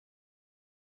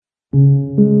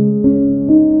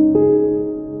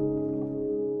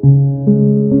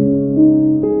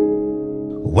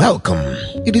Welcome.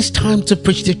 It is time to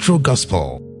preach the true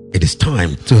gospel. It is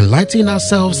time to enlighten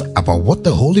ourselves about what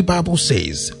the Holy Bible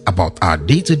says about our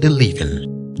day-to-day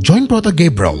living. Join Brother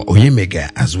Gabriel Oyemega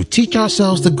as we teach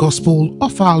ourselves the gospel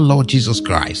of our Lord Jesus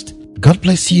Christ. God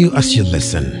bless you as you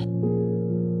listen.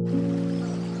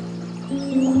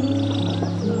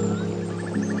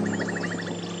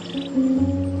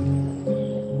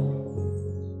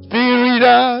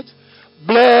 Spirit,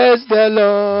 bless the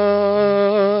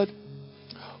Lord.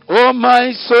 Oh,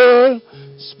 my soul,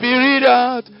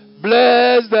 Spirit,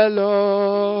 bless the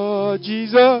Lord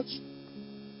Jesus.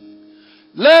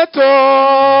 Let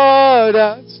all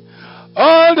that's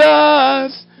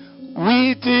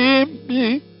within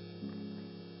me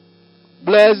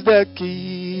bless the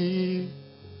King.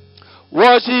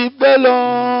 Worship the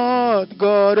Lord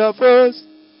God of hosts.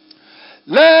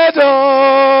 Let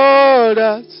all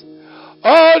that's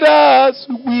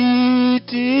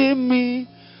within me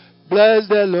bless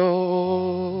the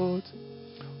Lord.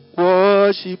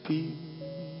 Worship Him.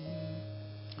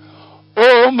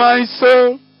 Oh, my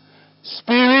soul,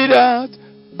 Spirit,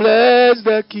 bless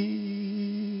the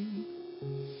King.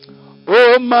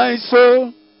 Oh, my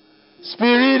soul,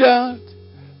 Spirit,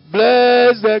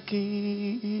 bless the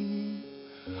King.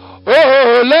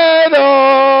 Oh, let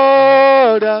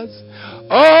all that's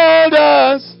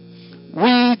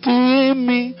within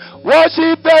me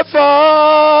worship the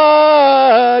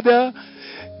Father.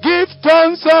 Give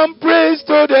thanks and praise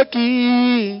to the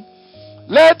King.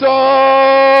 Let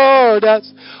all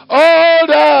that's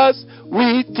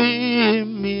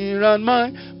within me and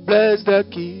mine bless the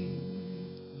King.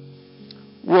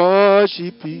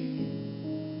 Worship Him.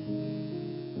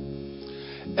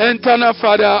 Eternal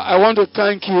Father, I want to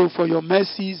thank you for your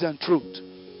mercies and truth.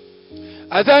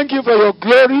 I thank you for your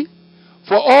glory,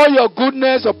 for all your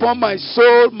goodness upon my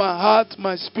soul, my heart,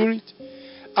 my spirit,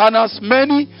 and as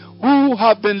many who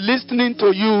have been listening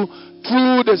to you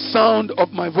through the sound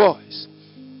of my voice.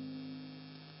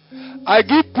 I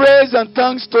give praise and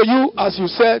thanks to you, as you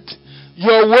said,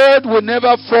 your word will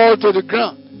never fall to the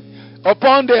ground,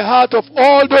 upon the heart of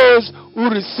all those who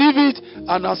receive it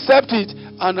and accept it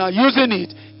and are using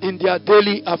it in their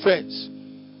daily affairs.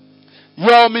 You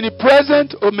are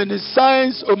omnipresent,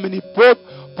 omniscience,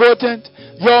 omnipotent.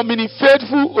 You are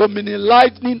omnifaithful,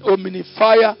 omnilightning,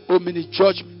 omnifire,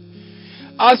 omnijudgment.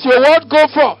 As your word go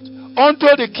forth unto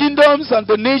the kingdoms and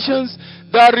the nations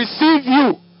that receive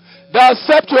you, that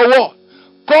accept your word,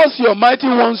 cause your mighty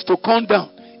ones to come down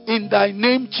in thy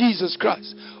name, Jesus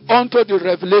Christ, unto the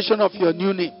revelation of your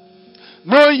new name.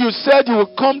 Knowing you said you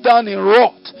will come down in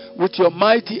wrath with your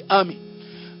mighty army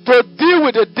to deal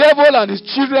with the devil and his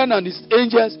children and his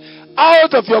angels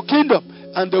out of your kingdom,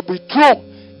 and they'll be thrown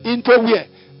into where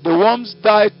the worms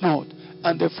died not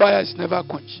and the fire is never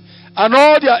quenched, and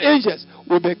all their angels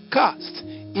will be cast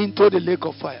into the lake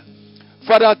of fire.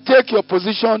 Father, take your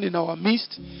position in our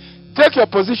midst. Take your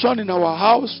position in our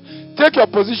house. Take your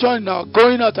position in our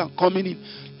going out and coming in.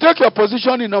 Take your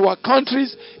position in our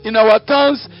countries, in our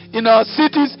towns, in our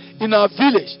cities, in our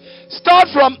village. Start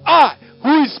from I,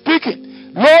 who is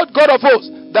speaking, Lord God of hosts,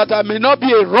 that I may not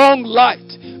be a wrong light,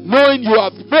 knowing you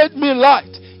have made me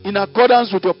light in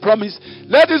accordance with your promise.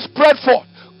 Let it spread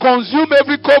forth. Consume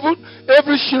every coven,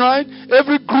 every shrine,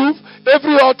 every groove,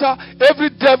 every altar,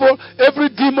 every devil, every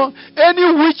demon, any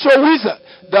witch or wizard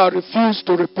that refuse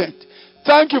to repent.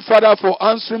 Thank you, Father, for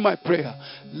answering my prayer.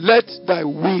 Let thy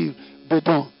will be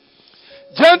done.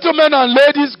 Gentlemen and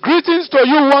ladies, greetings to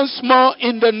you once more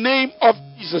in the name of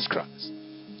Jesus Christ.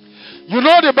 You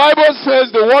know the Bible says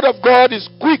the word of God is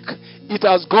quick. It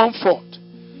has gone forth.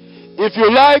 If you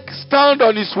like, stand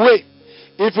on his way.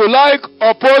 If you like,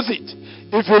 oppose it.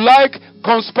 If you like,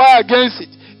 conspire against it.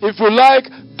 If you like,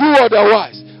 do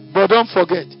otherwise. But don't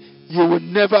forget, you will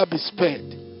never be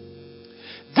spared.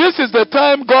 This is the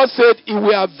time God said he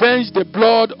will avenge the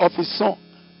blood of his son.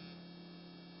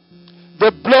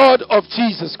 The blood of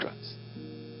Jesus Christ.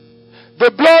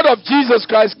 The blood of Jesus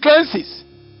Christ cleanses.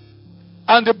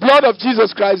 And the blood of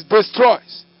Jesus Christ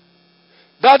destroys.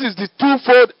 That is the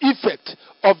twofold effect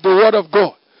of the word of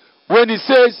God. When he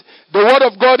says the word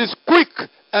of God is quick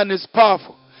and is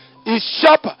powerful, is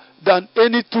sharper than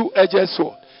any two-edged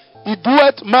sword. It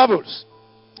doeth marvels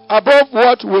above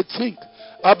what we think,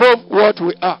 above what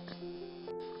we act.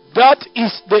 That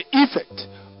is the effect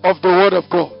of the word of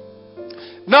God.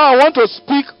 Now I want to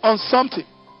speak on something.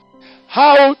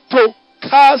 How to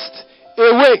cast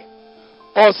away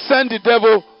or send the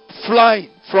devil flying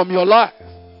from your life.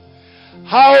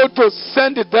 How to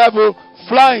send the devil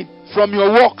flying from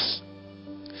your works.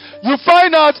 You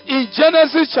find out in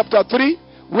Genesis chapter 3,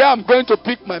 where I'm going to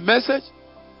pick my message,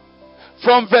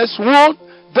 from verse 1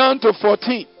 down to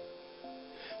 14.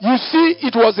 You see,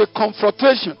 it was a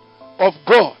confrontation of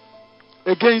God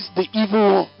against the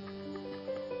evil one.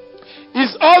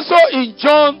 It's also in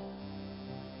John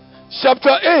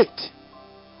chapter 8,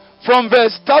 from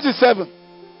verse 37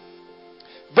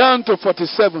 down to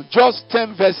 47, just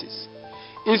 10 verses,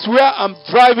 is where I'm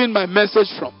driving my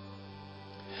message from.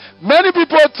 Many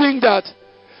people think that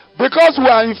because we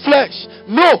are in flesh,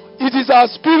 no, it is our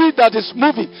spirit that is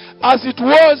moving, as it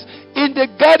was in the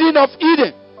Garden of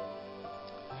Eden.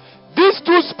 These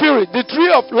two spirits, the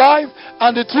tree of life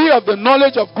and the tree of the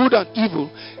knowledge of good and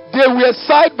evil, they were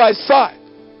side by side.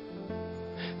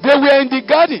 They were in the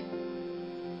garden.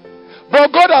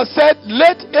 But God has said,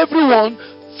 let everyone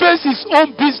face his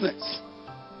own business.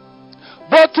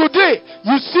 But today,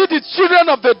 you see the children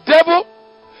of the devil,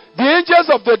 the angels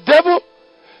of the devil,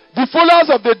 the followers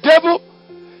of the devil,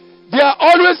 they are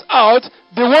always out.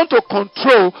 They want to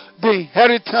control the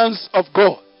inheritance of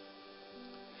God.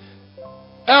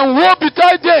 And woe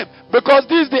betide them, because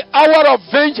this is the hour of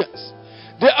vengeance,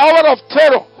 the hour of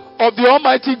terror of the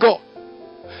Almighty God.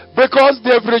 Because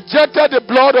they have rejected the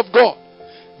blood of God,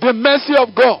 the mercy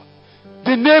of God,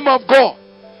 the name of God,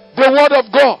 the word of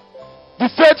God, the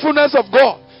faithfulness of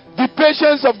God, the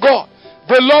patience of God,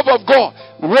 the love of God.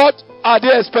 What are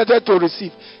they expected to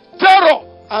receive? Terror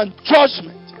and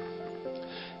judgment.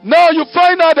 Now you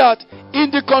find out that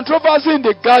in the controversy in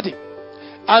the garden,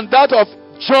 and that of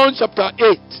John chapter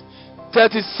 8,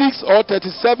 36 or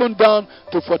 37 down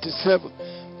to 47,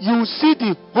 you see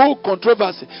the whole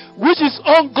controversy, which is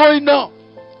ongoing now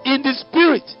in the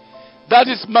spirit that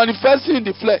is manifesting in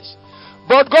the flesh.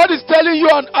 But God is telling you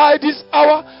and I this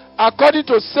hour, according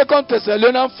to 2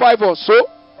 Thessalonians 5 or so,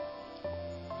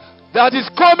 that is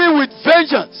coming with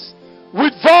vengeance,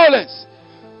 with violence,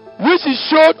 which is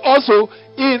showed also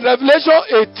in Revelation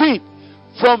 18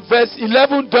 from verse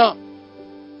 11 down.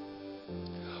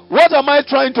 What am I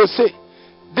trying to say?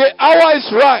 The hour is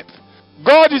ripe.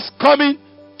 God is coming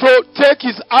to take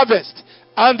his harvest,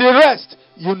 and the rest,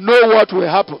 you know what will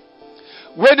happen.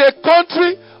 When a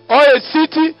country or a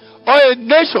city or a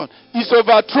nation is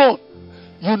overthrown,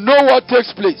 you know what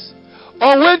takes place.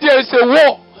 Or when there is a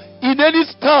war in any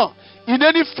town, in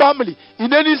any family,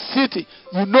 in any city,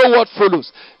 you know what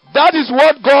follows. That is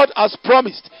what God has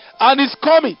promised, and is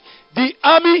coming. The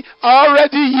army are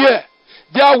already here.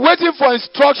 They are waiting for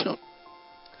instruction.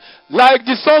 Like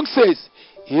the song says,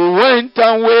 he went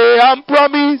away and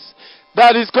promised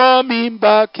that he's coming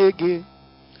back again.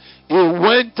 He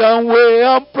went away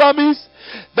and promised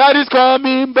that he's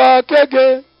coming back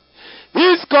again.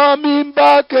 He's coming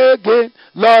back again.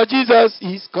 Lord Jesus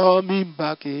is coming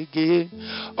back again.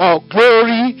 Oh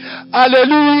glory,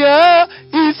 hallelujah,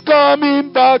 he's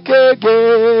coming back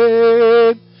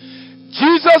again.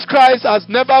 Jesus Christ has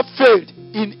never failed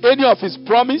in any of his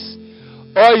promise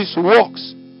or his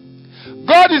works.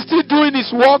 God is still doing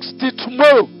his works till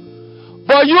tomorrow.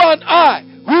 But you and I,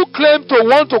 who claim to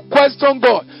want to question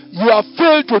God, you have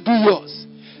failed to do yours.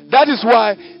 That is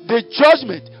why the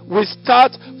judgment will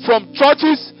start from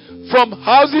churches, from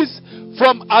houses,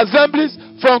 from assemblies,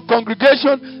 from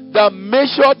congregation that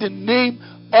measure the name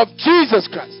of Jesus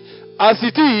Christ, as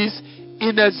it is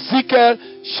in Ezekiel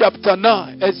chapter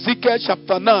 9. Ezekiel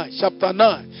chapter 9.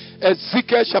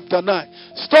 Ezekiel chapter 9.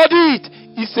 Study it.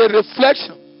 It's a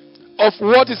reflection of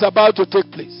what is about to take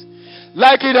place.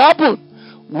 Like it happened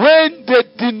when they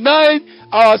denied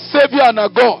our Savior and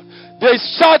our God. They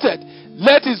shouted,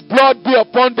 let his blood be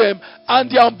upon them and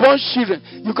their unborn children.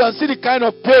 You can see the kind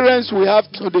of parents we have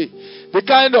today. The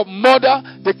kind of mother,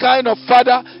 the kind of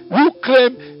father who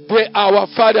claim they are our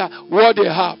father, what they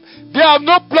have. They have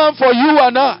no plan for you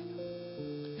and I,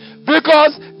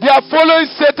 because they are following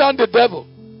Satan the devil.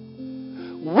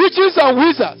 Witches and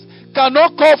wizards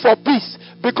cannot call for peace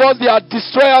because they are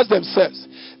destroyers themselves.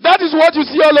 That is what you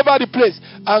see all over the place.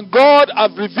 And God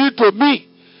has revealed to me.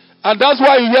 And that's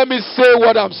why you hear me say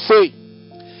what I'm saying.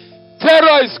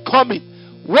 Terror is coming.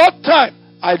 What time?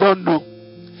 I don't know.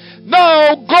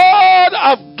 Now, God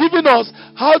has given us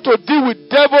how to deal with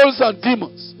devils and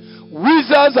demons,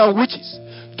 wizards and witches,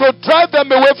 to drive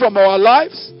them away from our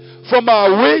lives, from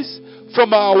our ways,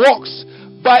 from our works,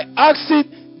 by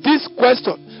asking this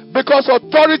question, because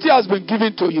authority has been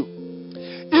given to you.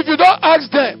 If you don't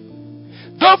ask them,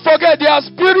 don't forget they are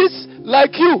spirits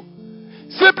like you.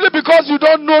 Simply because you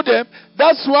don't know them,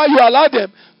 that's why you allow them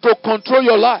to control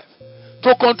your life,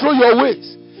 to control your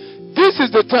ways. This is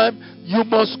the time you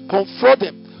must confront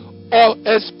them or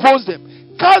expose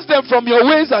them. Cast them from your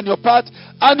ways and your path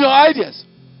and your ideas.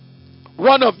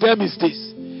 One of them is this.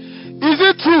 Is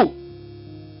it true?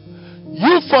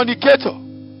 You fornicator,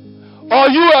 or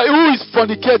you who is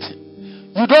fornicating,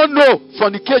 you don't know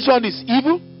fornication is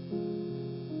evil?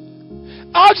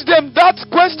 Ask them that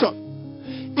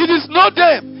question. It is not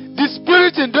them, the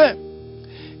spirit in them.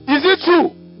 Is it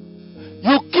true?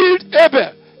 You killed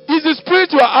Abel. Is the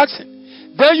spirit you are asking?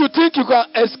 Then you think you can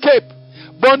escape.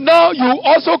 But now you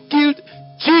also killed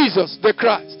Jesus the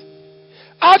Christ.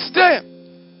 Ask them.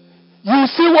 You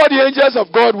see what the angels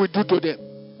of God will do to them.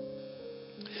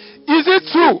 Is it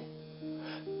true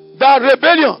that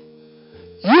rebellion,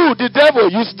 you, the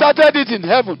devil, you started it in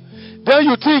heaven, then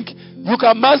you think you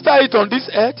can master it on this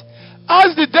earth?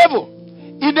 Ask the devil,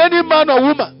 in any man or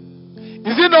woman,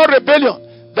 is it not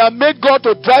rebellion that made God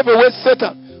to drive away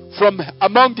Satan from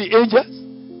among the angels?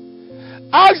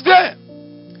 Ask them,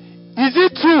 is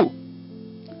it true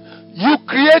you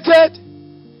created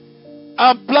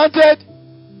and planted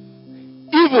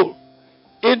evil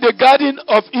in the Garden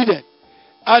of Eden,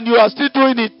 and you are still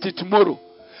doing it till tomorrow?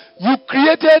 You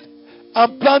created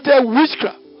and planted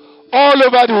witchcraft all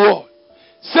over the world.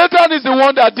 Satan is the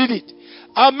one that did it.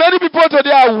 And many people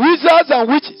today are wizards and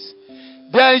witches.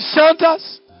 They are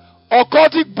enchanters,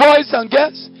 occultic boys and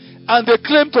girls, and they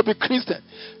claim to be Christian.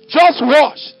 Just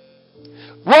watch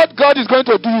what God is going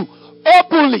to do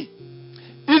openly.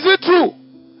 Is it true?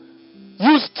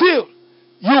 You steal,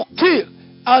 you kill,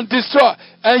 and destroy,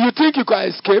 and you think you can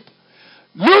escape?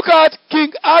 Look at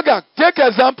King Agag. Take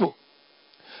example.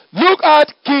 Look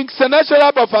at King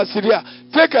Sennacherib of Assyria.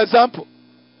 Take example.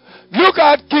 Look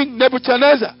at King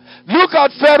Nebuchadnezzar. Look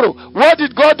at Pharaoh. What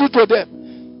did God do to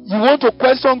them? You want to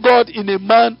question God in a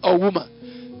man or woman,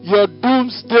 your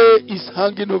doomsday is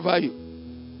hanging over you.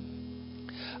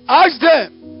 Ask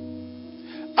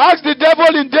them. Ask the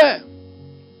devil in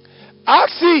them.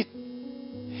 Ask it.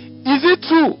 Is it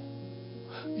true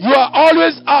you are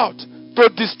always out to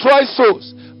destroy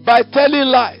souls by telling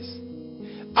lies?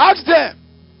 Ask them.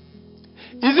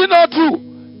 Is it not true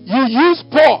you use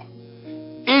Paul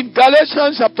in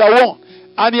Galatians chapter 1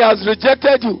 and he has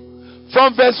rejected you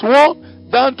from verse 1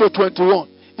 down to 21?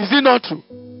 Is it not true?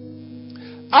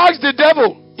 Ask the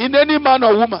devil in any man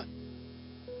or woman.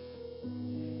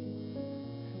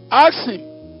 Ask him,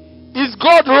 is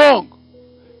God wrong?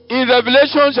 In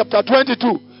Revelation chapter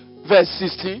 22 verse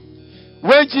 16,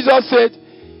 when Jesus said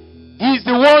he is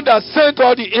the one that sent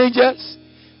all the angels,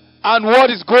 and what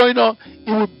is going on,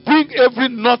 it will bring every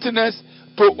naughtiness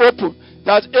to open,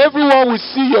 that everyone will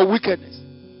see your wickedness.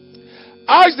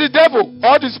 Ask the devil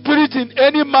or the spirit in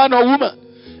any man or woman,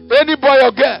 any boy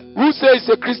or girl who says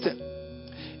a Christian,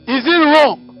 is it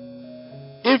wrong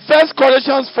in 1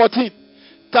 Corinthians 14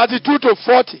 32 to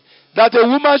 40 that a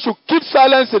woman should keep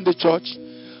silence in the church?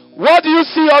 What do you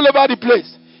see all over the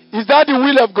place? Is that the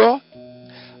will of God?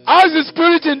 Ask the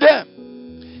spirit in them.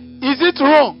 Is it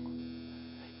wrong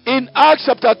in Acts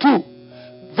chapter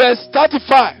 2 verse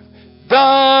 35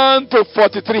 down to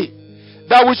 43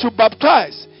 that we should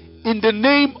baptize in the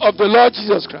name of the Lord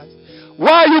Jesus Christ?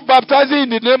 Why are you baptizing in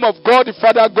the name of God the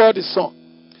Father, God the Son?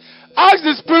 Ask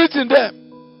the spirit in them.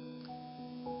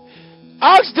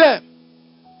 Ask them,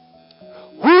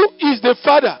 who is the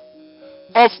father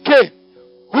of Cain,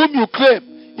 whom you claim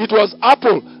it was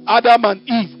apple Adam and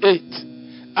Eve ate,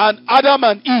 and Adam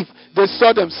and Eve, they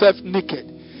saw themselves naked?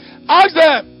 Ask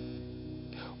them,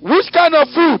 which kind of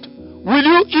food will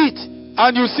you eat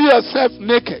and you see yourself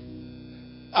naked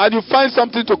and you find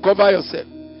something to cover yourself?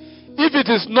 If it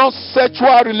is not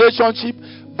sexual relationship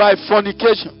by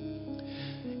fornication.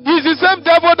 It's the same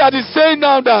devil that is saying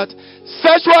now that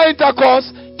sexual intercourse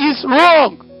is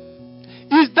wrong.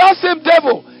 It's that same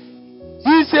devil.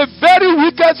 He is a very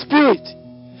wicked spirit.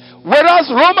 Whereas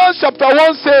Romans chapter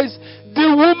 1 says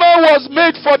the woman was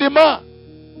made for the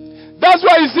man. That's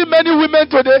why you see many women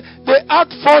today, they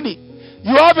act funny.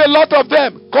 You have a lot of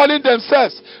them calling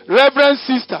themselves Reverend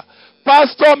Sister,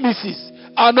 Pastor Mrs.,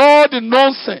 and all the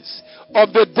nonsense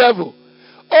of the devil.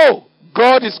 Oh,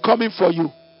 God is coming for you.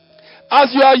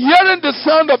 As you are hearing the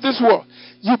sound of this world,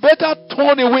 you better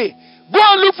turn away. Go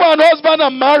and look for an husband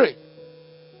and marry.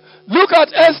 Look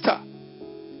at Esther.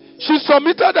 She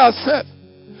submitted herself.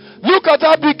 Look at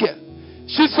Abigail.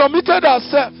 She submitted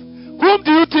herself. Whom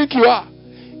do you think you are?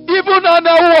 Even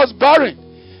Anna, who was barren,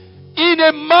 in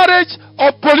a marriage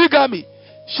of polygamy,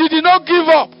 she did not give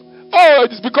up. Oh,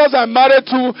 it's because I married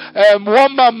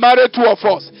one man married two of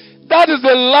us. That is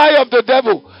the lie of the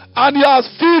devil. And he has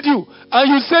filled you. And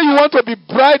you say you want to be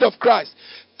bride of Christ.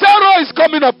 Terror is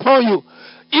coming upon you.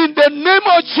 In the name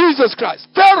of Jesus Christ.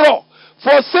 Terror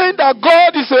for saying that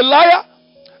God is a liar.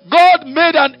 God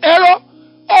made an error.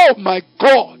 Oh my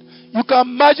God. You can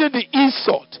imagine the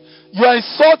insult. You are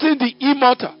insulting the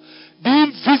immortal,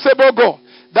 the invisible God,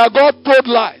 that God told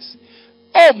lies.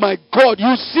 Oh my God.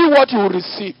 You see what you will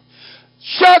receive.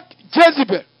 Check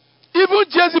Jezebel. Even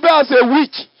Jezebel as a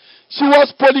witch, She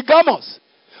was polygamous.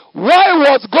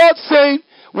 Why did God say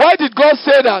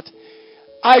that?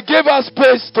 I gave her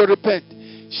space to repent.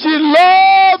 She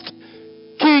loved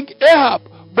King Ahab,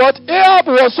 but Ahab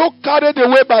was so carried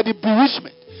away by the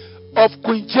bewitchment of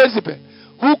Queen Jezebel,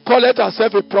 who called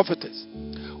herself a prophetess.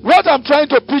 What I'm trying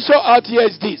to picture out here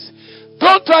is this.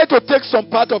 Don't try to take some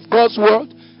part of God's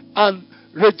word and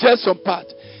reject some part.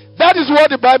 That is what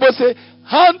the Bible says,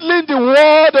 handling the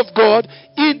word of God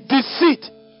in deceit.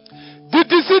 The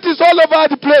deceit is all over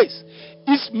the place.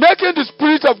 It's making the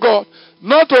Spirit of God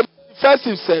not to manifest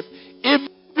himself in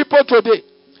people today.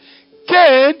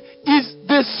 Cain is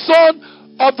the son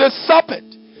of the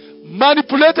serpent,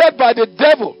 manipulated by the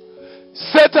devil,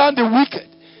 Satan the wicked.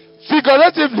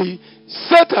 Figuratively,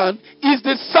 Satan is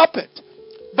the serpent.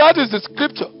 That is the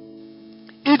scripture.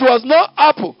 It was not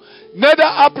apple, neither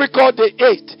apricot they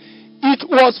ate. It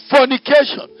was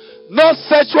fornication, not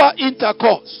sexual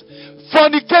intercourse.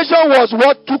 Fornication was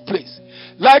what took place.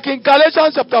 Like in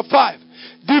Galatians chapter 5,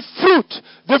 the fruit,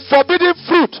 the forbidden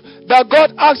fruit that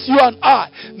God asked you and I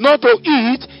not to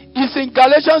eat is in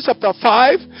Galatians chapter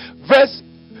 5, verse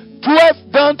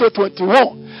 12 down to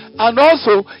 21. And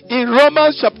also in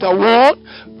Romans chapter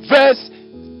 1, verse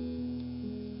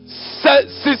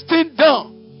 16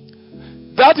 down.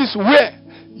 That is where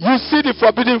you see the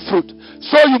forbidden fruit.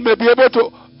 So you may be able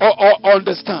to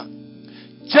understand.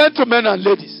 Gentlemen and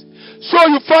ladies. So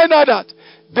you find out that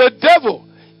the devil,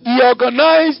 he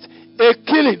organized a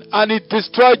killing and he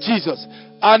destroyed Jesus.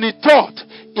 And he thought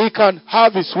he can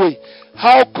have his way.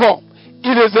 How come?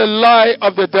 It is a lie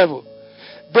of the devil.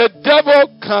 The devil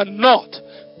cannot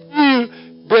be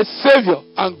the Savior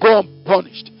and go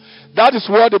unpunished. That is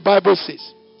what the Bible says.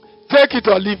 Take it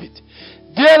or leave it.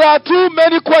 There are too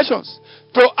many questions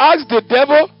to ask the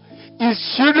devil, his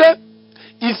children,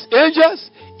 his angels,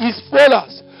 his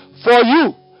followers, for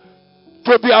you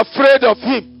to be afraid of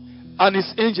him and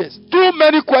his angels. Too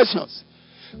many questions.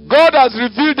 God has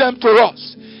revealed them to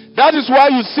us. That is why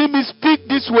you see me speak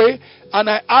this way and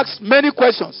I ask many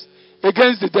questions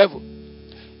against the devil.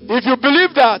 If you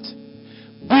believe that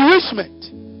bewitchment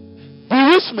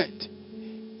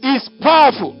is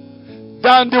powerful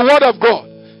than the word of God,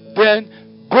 then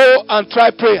go and try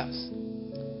prayers.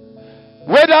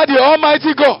 Whether the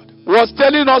Almighty God was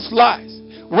telling us lies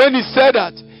when he said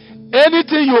that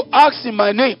anything you ask in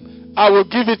my name, I will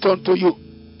give it unto you.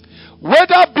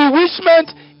 Whether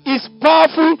bewitchment is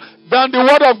powerful than the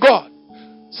word of God,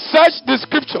 search the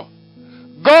scripture.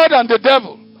 God and the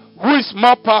devil, who is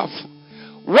more powerful?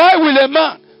 Why will a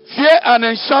man fear an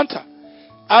enchanter,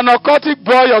 an occultic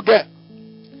boy or girl,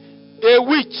 a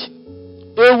witch,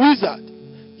 a wizard?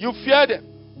 You fear them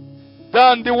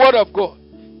than the word of God.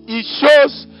 It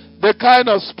shows the kind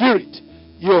of spirit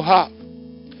you have.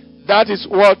 That is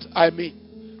what I mean.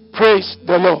 Praise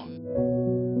the Lord.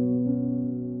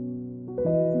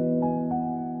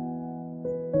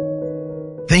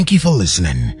 Thank you for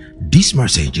listening. This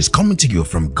message is coming to you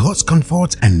from God's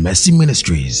Comfort and Mercy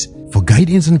Ministries. For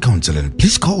guidance and counseling,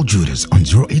 please call Judas on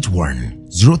 081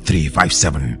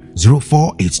 0357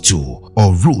 0482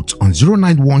 or Ruth on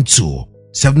 0912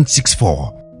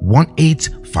 764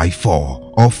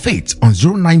 1854 or Faith on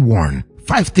 091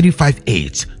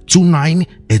 5358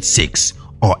 2986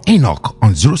 or Enoch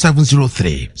on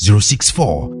 0703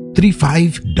 064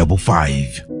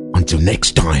 3555. Until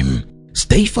next time,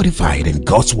 stay fortified in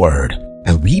God's word,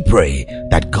 and we pray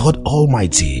that God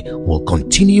Almighty will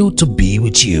continue to be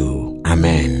with you.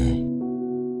 Amen.